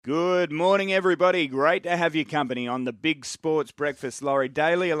Good morning, everybody. Great to have your company on the Big Sports Breakfast. Laurie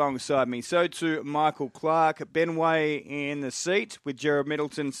Daly alongside me. So too, Michael Clark. Ben Way in the seat with Gerard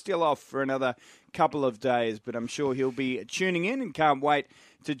Middleton still off for another couple of days, but I'm sure he'll be tuning in and can't wait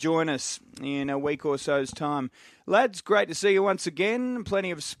to join us in a week or so's time. Lads, great to see you once again. Plenty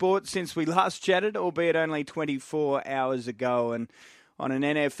of sport since we last chatted, albeit only 24 hours ago. And on an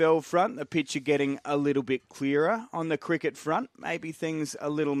NFL front, the picture getting a little bit clearer. On the cricket front, maybe things a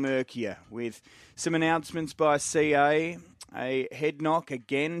little murkier with some announcements by CA, a head knock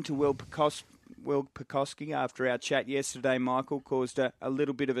again to Will Pekoski after our chat yesterday, Michael, caused a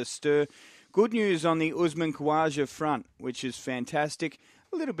little bit of a stir. Good news on the Usman Khawaja front, which is fantastic.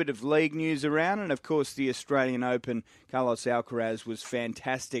 A little bit of league news around, and of course the Australian Open. Carlos Alcaraz was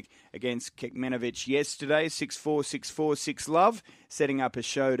fantastic against Kekmanovic yesterday, 6-4, 6-4, 6-love, setting up a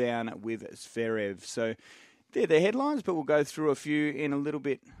showdown with Zverev. So they're the headlines, but we'll go through a few in a little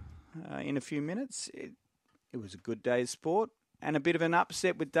bit, in a few minutes. It was a good day's sport, and a bit of an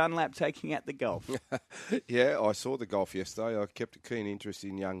upset with Dunlap taking out the golf. Yeah, I saw the golf yesterday. I kept a keen interest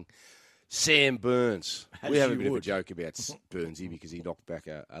in young Sam Burns. We have a bit of a joke about Burnsy because he knocked back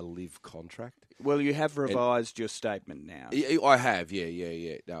a live contract. Well, you have revised your statement now. I have,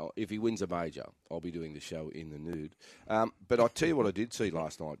 yeah. Now, if he wins a major, I'll be doing the show in the nude. But I'll tell you what I did see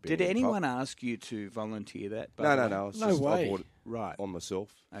last night. Did anyone ask you to volunteer that? No. No way. I bought it right on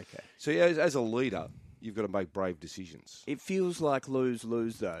myself. Okay. So yeah, as a leader, you've got to make brave decisions. It feels like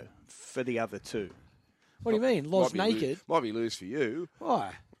lose-lose, though, for the other two. What do you mean? Lost naked? Might be lose for you.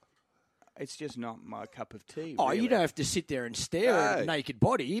 Why? It's just not my cup of tea. Oh, really. you don't have to sit there and stare at a naked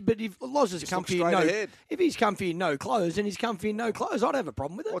body. But if Loz is comfy if he's comfy in no clothes and he's comfy in no clothes, I'd have a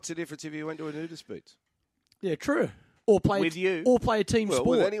problem with it. What's the difference if you went to a nudist beach? Yeah, true. Or play with you, or play a team sport.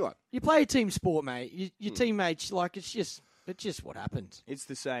 With anyone. You play a team sport, mate. Your teammates, like it's just what happens. It's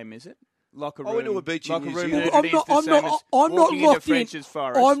the same, is it? Locker room. I went to a beach in New Zealand. I'm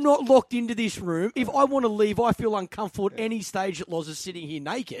not locked into this room. If I want to leave, I feel uncomfortable at any stage that Loz is sitting here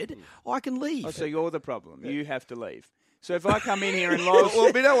naked, I can leave. Oh, so you're the problem. You have to leave. So if I come in here and Loz...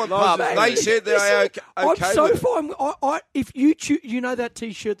 well, we don't want they said they're okay. I'm so fine. If you you know that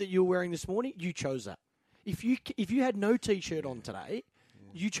T-shirt that you were wearing this morning, you chose that. If you had no T-shirt on today...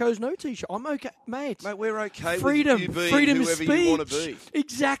 You chose no T-shirt. I'm okay, mate. Mate, we're okay freedom, with you being freedom whoever of speech. You want to be.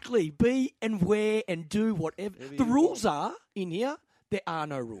 Exactly. Be and wear and do whatever. The rules are, in here, there are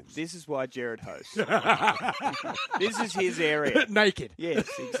no rules. This is why Gerard hosts. This is his area. Naked. Yes,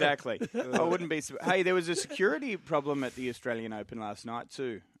 exactly. I wouldn't be... Hey, there was a security problem at the Australian Open last night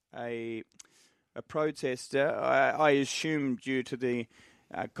too. A protester, I assume due to the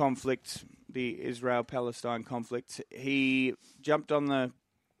conflict, the Israel-Palestine conflict, he jumped on the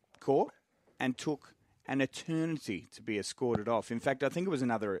court and took an eternity to be escorted off. In fact, I think it was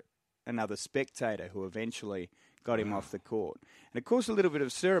another spectator who eventually got him off the court. And of course, a little bit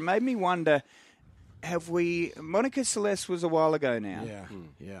of stir. It made me wonder, Monica Seles was a while ago now.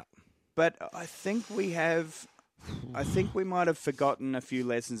 Yeah. But I think we might have forgotten a few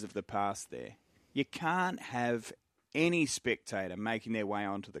lessons of the past there. You can't have any spectator making their way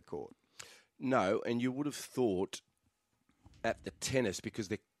onto the court. No, and you would have thought at the tennis, because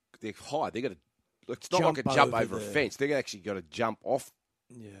they're high, they've got to. It's not like a jump over a fence. They've actually got to jump off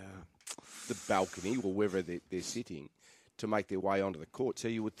the balcony or wherever they're sitting to make their way onto the court. So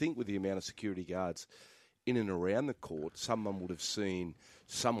you would think with the amount of security guards in and around the court, someone would have seen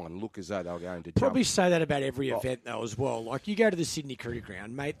someone look as though they were going to probably jump. say that about every event, though, as well. Like, you go to the Sydney Cricket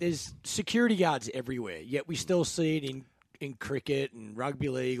Ground, mate, there's security guards everywhere, yet we still see it in cricket and rugby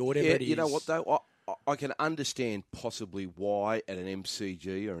league or whatever it is. You know what, though? I can understand possibly why at an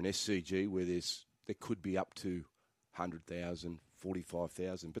MCG or an SCG where there could be up to 100,000,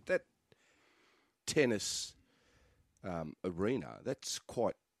 45,000, but that tennis arena, that's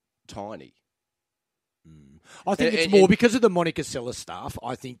quite tiny. I think it's more because of the Monica Seles stuff.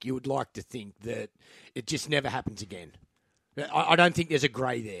 I think you would like to think that it just never happens again. I don't think there's a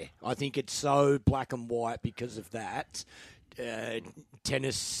grey there. I think it's so black and white because of that.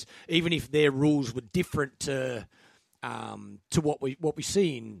 Tennis, even if their rules were different to what we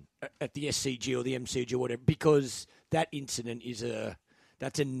see at the SCG or the MCG or whatever, because that incident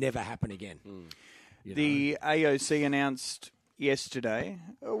that's a never happen again. The AOC announced yesterday,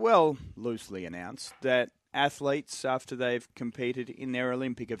 well, loosely announced, that athletes, after they've competed in their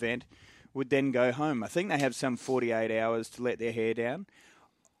Olympic event, would then go home. I think they have some 48 hours to let their hair down.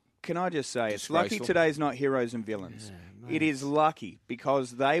 Can I just say, it's lucky today's not heroes and villains. Yeah, it is lucky,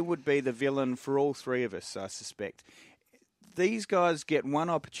 because they would be the villain for all three of us, I suspect. These guys get one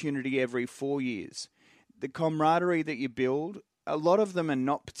opportunity every 4 years. The camaraderie that you build a lot of them are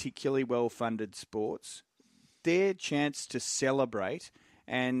not particularly well-funded sports. Their chance to celebrate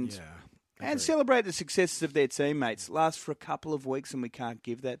and celebrate the successes of their teammates lasts for a couple of weeks, and we can't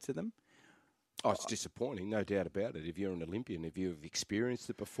give that to them. Oh, it's disappointing, no doubt about it, if you're an Olympian, if you've experienced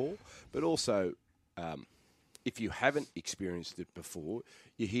it before. But also, if you haven't experienced it before,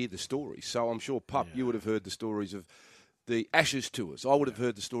 you hear the stories. So I'm sure, Pup, you would have heard the stories of the Ashes tours. I would have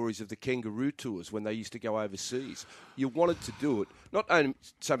heard the stories of the Kangaroo tours when they used to go overseas. You wanted to do it, not only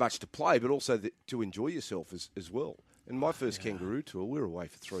so much to play, but also to enjoy yourself as well. And my first Kangaroo tour, we were away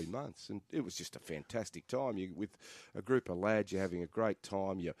for 3 months, and it was just a fantastic time. With a group of lads, you're having a great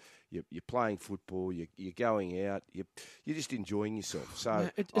time. You're playing football. You're going out. You're just enjoying yourself. So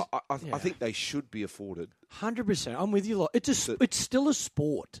I think they should be afforded. 100%. I'm with you. It's still a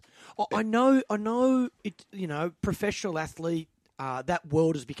sport. I know. It. Professional athlete. That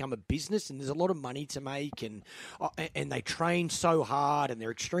world has become a business, and there's a lot of money to make, and they train so hard, and they're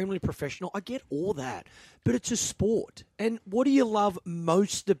extremely professional. I get all that, but it's a sport. And what do you love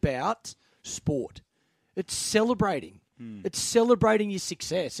most about sport? It's celebrating. It's celebrating your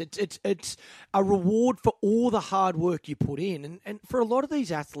success. It's a reward for all the hard work you put in, and for a lot of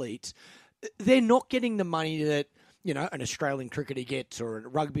these athletes, they're not getting the money that an Australian cricketer gets, or a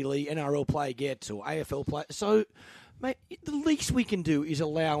rugby league NRL player gets, or AFL player. So, mate, the least we can do is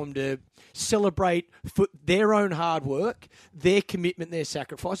allow them to celebrate for their own hard work, their commitment, their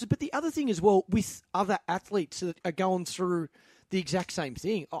sacrifices. But the other thing as well, with other athletes that are going through the exact same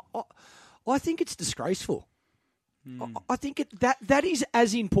thing, I think it's disgraceful. I think that is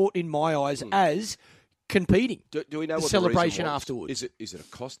as important in my eyes as competing. Do we know the what celebration the reason was? afterwards? Is it a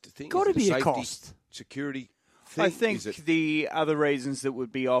cost thing? Got to be a safety, cost. Security thing? I think the other reasons that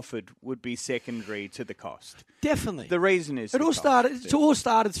would be offered would be secondary to the cost. Definitely. The reason is it all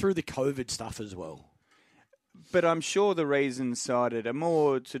started through the COVID stuff as well. But I'm sure the reasons cited are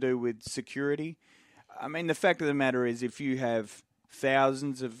more to do with security. I mean, the fact of the matter is, if you have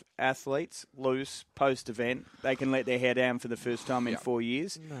thousands of athletes loose post-event, they can let their hair down for the first time in 4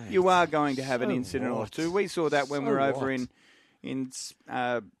 years. Mate, you are going to have an so incident or what? two. We saw that when we were over in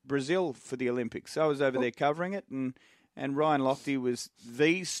Brazil for the Olympics. I was over there covering it, and Ryan Lochte was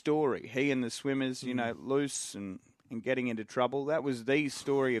the story. He and the swimmers, loose and getting into trouble. That was the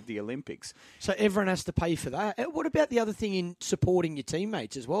story of the Olympics. So everyone has to pay for that. What about the other thing in supporting your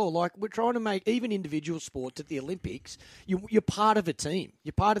teammates as well? Like, we're trying to make even individual sports at the Olympics, you're part of a team.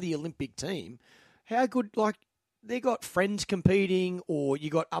 You're part of the Olympic team. How good, like, they got friends competing, or you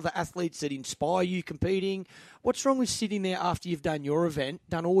got other athletes that inspire you competing. What's wrong with sitting there after you've done your event,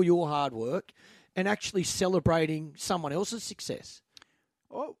 done all your hard work, and actually celebrating someone else's success?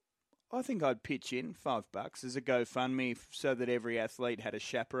 Oh, I think I'd pitch in $5 as a GoFundMe so that every athlete had a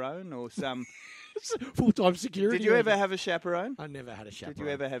chaperone or some full-time security. Did you ever have a chaperone? I never had a chaperone. Did you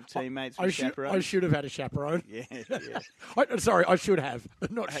ever have teammates with chaperones? I should have had a chaperone. Yeah. I should have.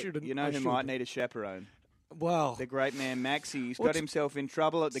 Shouldn't. You know who might need a chaperone? Well, the great man Maxie. He's got himself in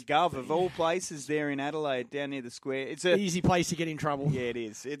trouble at the Gov of all places there in Adelaide, down near the square. It's an easy place to get in trouble. Yeah, it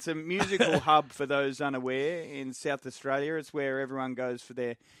is. It's a musical hub for those unaware in South Australia. It's where everyone goes for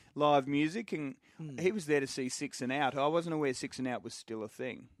their live music, and he was there to see Six and Out. I wasn't aware Six and Out was still a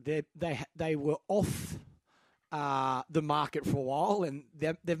thing. They were off the market for a while, and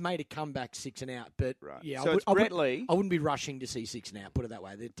they've made a comeback, Six and Out. But yeah, so I wouldn't be rushing to see Six and Out. Put it that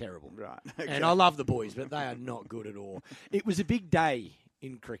way, they're terrible. Right, okay. And I love the boys, but they are not good at all. It was a big day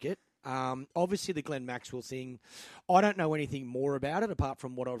in cricket. Obviously, the Glenn Maxwell thing, I don't know anything more about it apart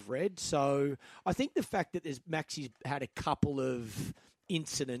from what I've read. So I think the fact that Maxie's had a couple of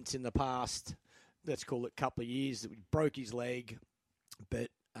incidents in the past, let's call it a couple of years, that broke his leg, but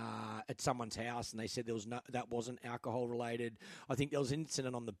at someone's house, and they said that wasn't alcohol related. I think there was an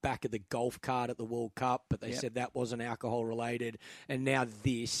incident on the back of the golf cart at the World Cup, but they said that wasn't alcohol related. And now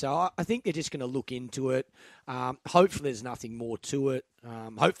this, so I think they're just going to look into it. Hopefully, there's nothing more to it.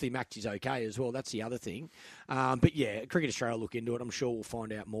 Hopefully, Max is okay as well. That's the other thing. But yeah, Cricket Australia will look into it. I'm sure we'll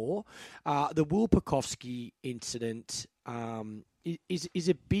find out more. The Will Pucovski incident is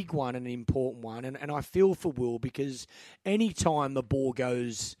a big one and an important one. And I feel for Will, because any time the ball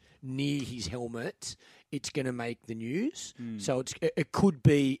goes near his helmet, it's going to make the news. So it could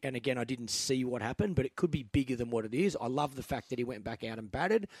be, and again, I didn't see what happened, but it could be bigger than what it is. I love the fact that he went back out and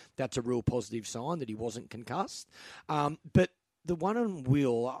batted. That's a real positive sign that he wasn't concussed. But the one on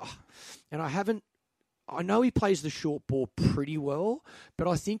Will, and I know he plays the short ball pretty well, but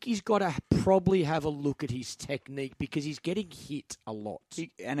I think he's got to probably have a look at his technique, because he's getting hit a lot.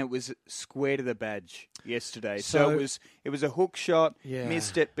 And it was square to the badge yesterday. So it was a hook shot,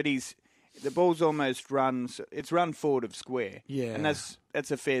 missed it, but the ball's almost run forward of square. Yeah. And that's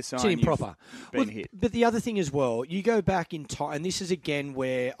a fair sign. It's improper. Been hit. But the other thing as well, you go back in time, and this is again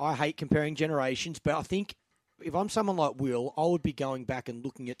where I hate comparing generations, but I think if I'm someone like Will, I would be going back and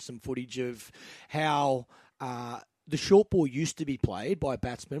looking at some footage of how the short ball used to be played by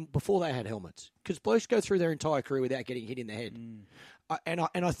batsmen before they had helmets. Because blokes go through their entire career without getting hit in the head. And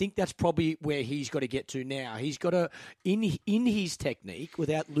I think that's probably where he's got to get to now. He's got to, in his technique,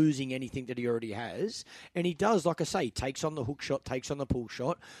 without losing anything that he already has, and he does, like I say, he takes on the hook shot, takes on the pull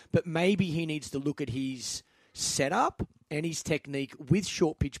shot, but maybe he needs to look at his setup and his technique with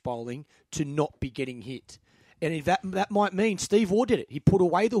short pitch bowling to not be getting hit. And if that might mean Steve Waugh did it. He put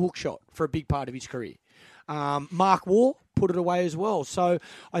away the hook shot for a big part of his career. Mark Waugh put it away as well. So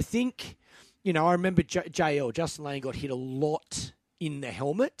I think, I remember JL, Justin Lane, got hit a lot in the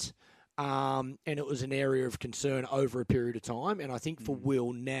helmet, and it was an area of concern over a period of time. And I think for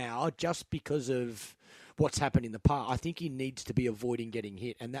Will now, just because of what's happened in the past, I think he needs to be avoiding getting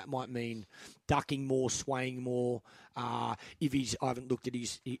hit, and that might mean ducking more, swaying more. I haven't looked at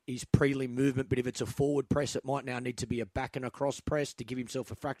his prelim movement, but if it's a forward press, it might now need to be a back and across press to give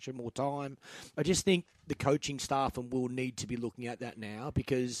himself a fraction more time. I just think the coaching staff and Will need to be looking at that now,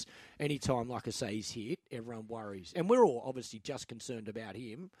 because any time, like I say, he's hit, everyone worries. And we're all obviously just concerned about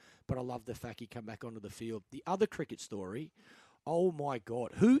him, but I love the fact he come back onto the field. The other cricket story, oh my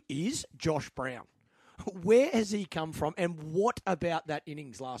God, who is Josh Brown? Where has he come from, and what about that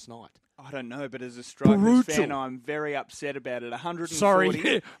innings last night? I don't know, but as a Strikers fan, I'm very upset about it. 140.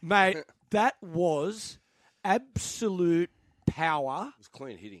 Sorry, mate, that was absolute power. It was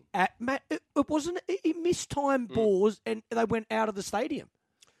clean hitting. It wasn't. He missed time balls, and they went out of the stadium.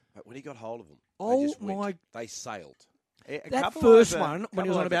 But when he got hold of them, they sailed. That first one, when he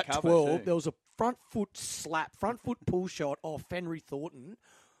was on about 12, there was a front foot pull shot off Henry Thornton.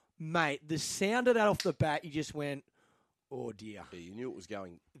 Mate, the sound of that off the bat, you just went, oh dear. Yeah, you knew it was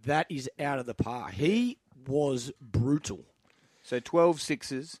going. That is out of the park. He was brutal. So 12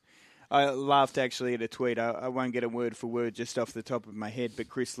 sixes. I laughed actually at a tweet. I won't get a word for word just off the top of my head, but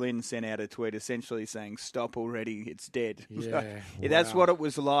Chris Lynn sent out a tweet essentially saying, "Stop already, it's dead." Yeah, That's what it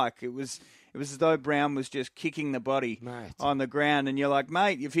was like. It was as though Brown was just kicking the body on the ground, and you're like,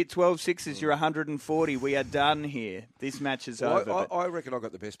 mate, you've hit 12 sixes, you're 140, we are done here. This match is over. I reckon I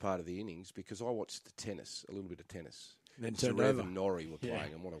got the best part of the innings because I watched the tennis, a little bit of tennis. Then Zarev and Norrie were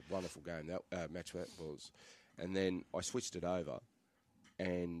playing, and what a wonderful game that match that was. And then I switched it over,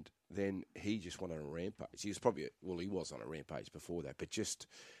 and then he just went on a rampage. He was on a rampage before that, but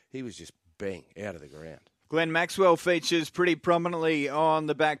he was just bang out of the ground. Glenn Maxwell features pretty prominently on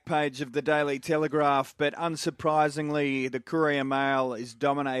the back page of the Daily Telegraph, but unsurprisingly, the Courier Mail is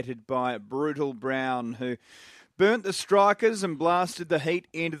dominated by Brutal Brown, who burnt the Strikers and blasted the Heat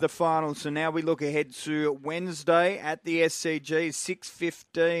into the final. So now we look ahead to Wednesday at the SCG,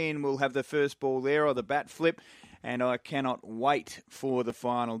 6:15. We'll have the first ball there, or the bat flip, and I cannot wait for the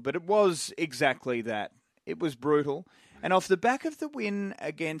final. But it was exactly that. It was brutal. And off the back of the win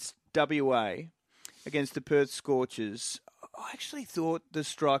against WA, against the Perth Scorchers, I actually thought the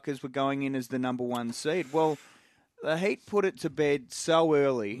Strikers were going in as the number one seed. Well, the Heat put it to bed so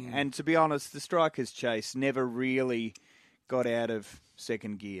early, and to be honest, the Strikers' chase never really got out of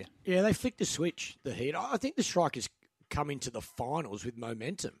second gear. Yeah, they flicked the switch, the Heat. I think the Strikers come into the finals with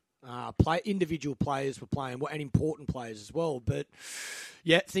momentum. Individual players were playing well, and important players as well. But,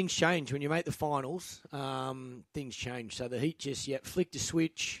 yeah, things change. When you make the finals, things change. So the Heat just, flicked the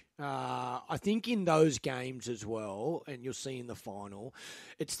switch. I think in those games as well, and you'll see in the final,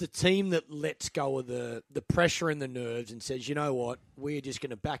 it's the team that lets go of the pressure and the nerves and says, you know what, we're just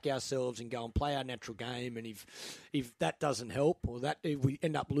going to back ourselves and go and play our natural game. And if that doesn't help, or if we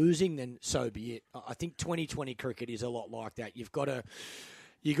end up losing, then so be it. I think 2020 cricket is a lot like that. You've got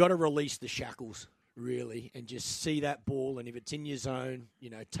to release the shackles, really, and just see that ball, and if it's in your zone,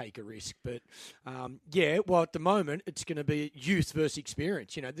 take a risk. But, at the moment, it's going to be youth versus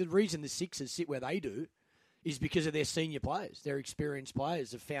experience. The reason the Sixers sit where they do is because of their senior players. Their experienced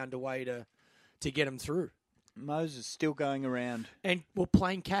players have found a way to get them through. Moses still going around. And,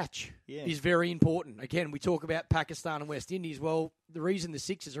 playing catch is very important. Again, we talk about Pakistan and West Indies. Well, the reason the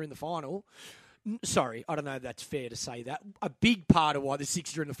Sixers are in the final... Sorry, I don't know if that's fair to say that. A big part of why the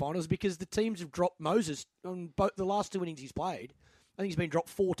Sixers are in the finals is because the teams have dropped Moses on both the last two innings he's played. I think he's been dropped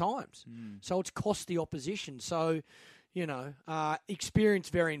 4 times. So it's cost the opposition. So, experience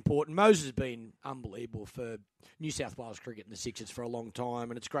very important. Moses has been unbelievable for New South Wales cricket and the Sixers for a long time,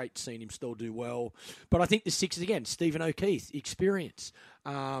 and it's great seeing him still do well. But I think the Sixers, again, Stephen O'Keefe, experience.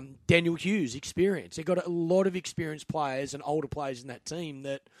 Daniel Hughes, experience. They've got a lot of experienced players and older players in that team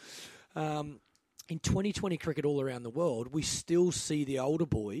that... In 2020 cricket all around the world, we still see the older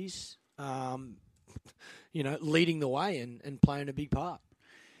boys, leading the way and playing a big part.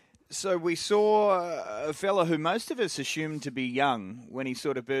 So we saw a fella who most of us assumed to be young when he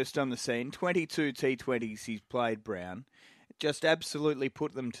sort of burst on the scene. 22 T20s he's played, Brown. Just absolutely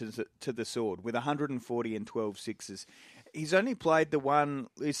put them to the sword with 140 and 12 sixes. He's only played the one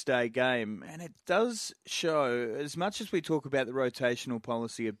List A game, and it does show, as much as we talk about the rotational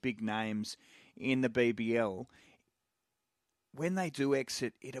policy of big names in the BBL, when they do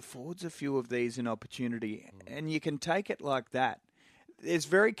exit, it affords a few of these an opportunity, and you can take it like that. There's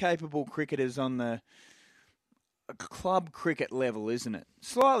very capable cricketers on the club cricket level, isn't it?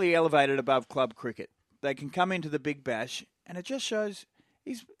 Slightly elevated above club cricket. They can come into the Big Bash, and it just shows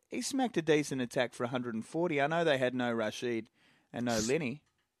he smacked a decent attack for 140. I know they had no Rashid and no Lenny,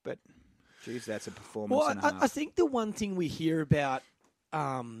 but, geez, that's a performance and a half. I think the one thing we hear about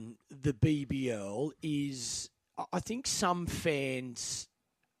the BBL is I think some fans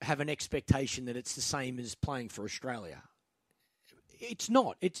have an expectation that it's the same as playing for Australia. It's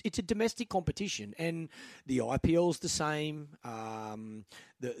not. It's a domestic competition, and the IPL's the same.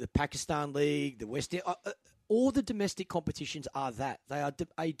 The Pakistan League, the West, all the domestic competitions are that. They are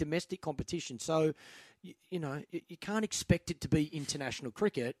a domestic competition. So, you can't expect it to be international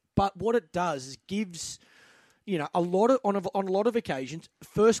cricket. But what it does is gives, on a lot of occasions,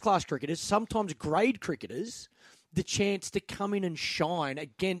 first class cricketers, sometimes grade cricketers, the chance to come in and shine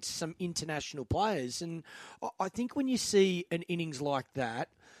against some international players. And I think when you see an innings like that,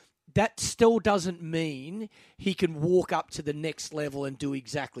 that still doesn't mean he can walk up to the next level and do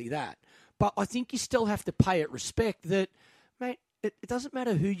exactly that. But I think you still have to pay it respect that, mate, it doesn't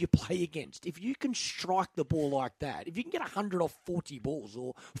matter who you play against. If you can strike the ball like that, if you can get 100 off 40 balls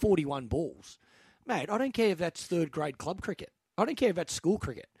or 41 balls, mate, I don't care if that's third grade club cricket. I don't care if that's school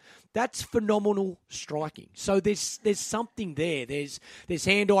cricket. That's phenomenal striking. So there's something there. There's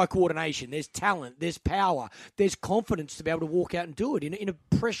hand-eye coordination. There's talent. There's power. There's confidence to be able to walk out and do it in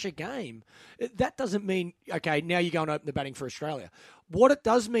a pressure game. That doesn't mean, okay, now you go and open the batting for Australia. What it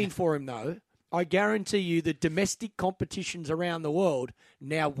does mean for him, though, I guarantee you the domestic competitions around the world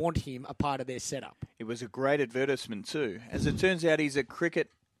now want him a part of their setup. It was a great advertisement too. As it turns out, he's a cricket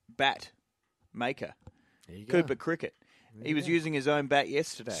bat maker. There you go. Cooper Cricket. He was using his own bat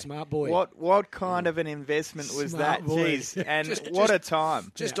yesterday. Smart boy. What kind of an investment was that? Jeez, and what a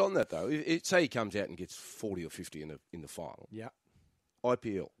time. Just on that, though, say he comes out and gets 40 or 50 in the final. Yeah.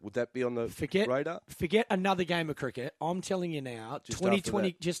 IPL, would that be on the radar? Forget another game of cricket. I'm telling you now, Just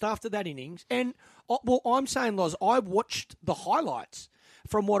 2020, just after that innings. And, I'm saying, Loz, I watched the highlights.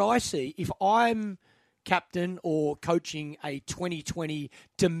 From what I see, if I'm captain or coaching a 2020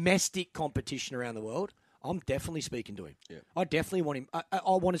 domestic competition around the world, I'm definitely speaking to him. Yeah. I definitely want him. I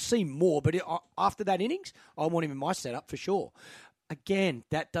want to see more, but after that innings, I want him in my setup for sure. Again,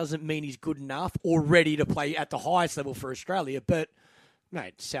 that doesn't mean he's good enough or ready to play at the highest level for Australia. But,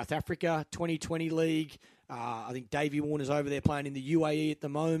 mate, South Africa, 2020 League. I think Davey Warner's over there playing in the UAE at the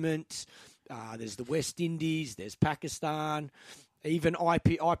moment. There's the West Indies. There's Pakistan. Even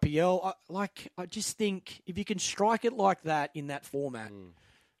IPL. I just think if you can strike it like that in that format,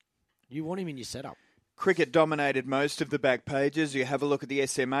 you want him in your setup. Cricket dominated most of the back pages. You have a look at the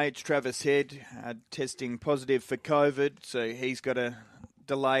SMH. Travis Head testing positive for COVID, so he's got a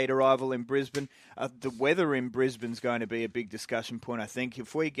delayed arrival in Brisbane. The weather in Brisbane's going to be a big discussion point, I think.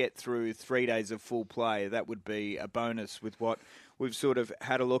 If we get through 3 days of full play, that would be a bonus with what we've sort of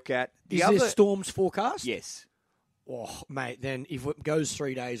had a look at. Is there storms forecast? Yes. Oh, mate, then if it goes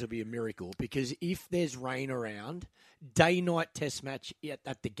 3 days, it'll be a miracle. Because if there's rain around, day-night test match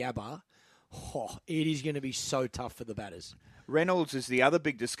at the Gabba, it is going to be so tough for the batters. Reynolds is the other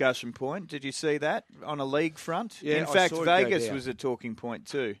big discussion point. Did you see that on a league front? Yeah, in fact, Vegas was a talking point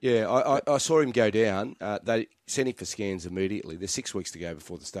too. Yeah, I saw him go down. They sent him for scans immediately. There's 6 weeks to go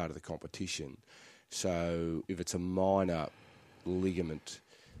before the start of the competition. So if it's a minor ligament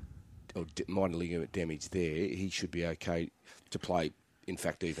damage there, he should be okay to play. In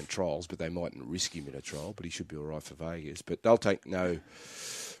fact, even trials, but they mightn't risk him in a trial. But he should be all right for Vegas. But they'll take no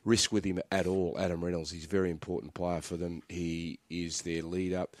risk with him at all. Adam Reynolds, he's a very important player for them. He is their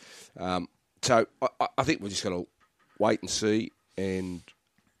leader. So I think we're just going to wait and see. And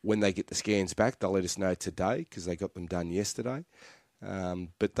when they get the scans back, they'll let us know today because they got them done yesterday.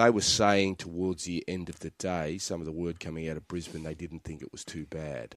 But they were saying towards the end of the day, some of the word coming out of Brisbane, they didn't think it was too bad.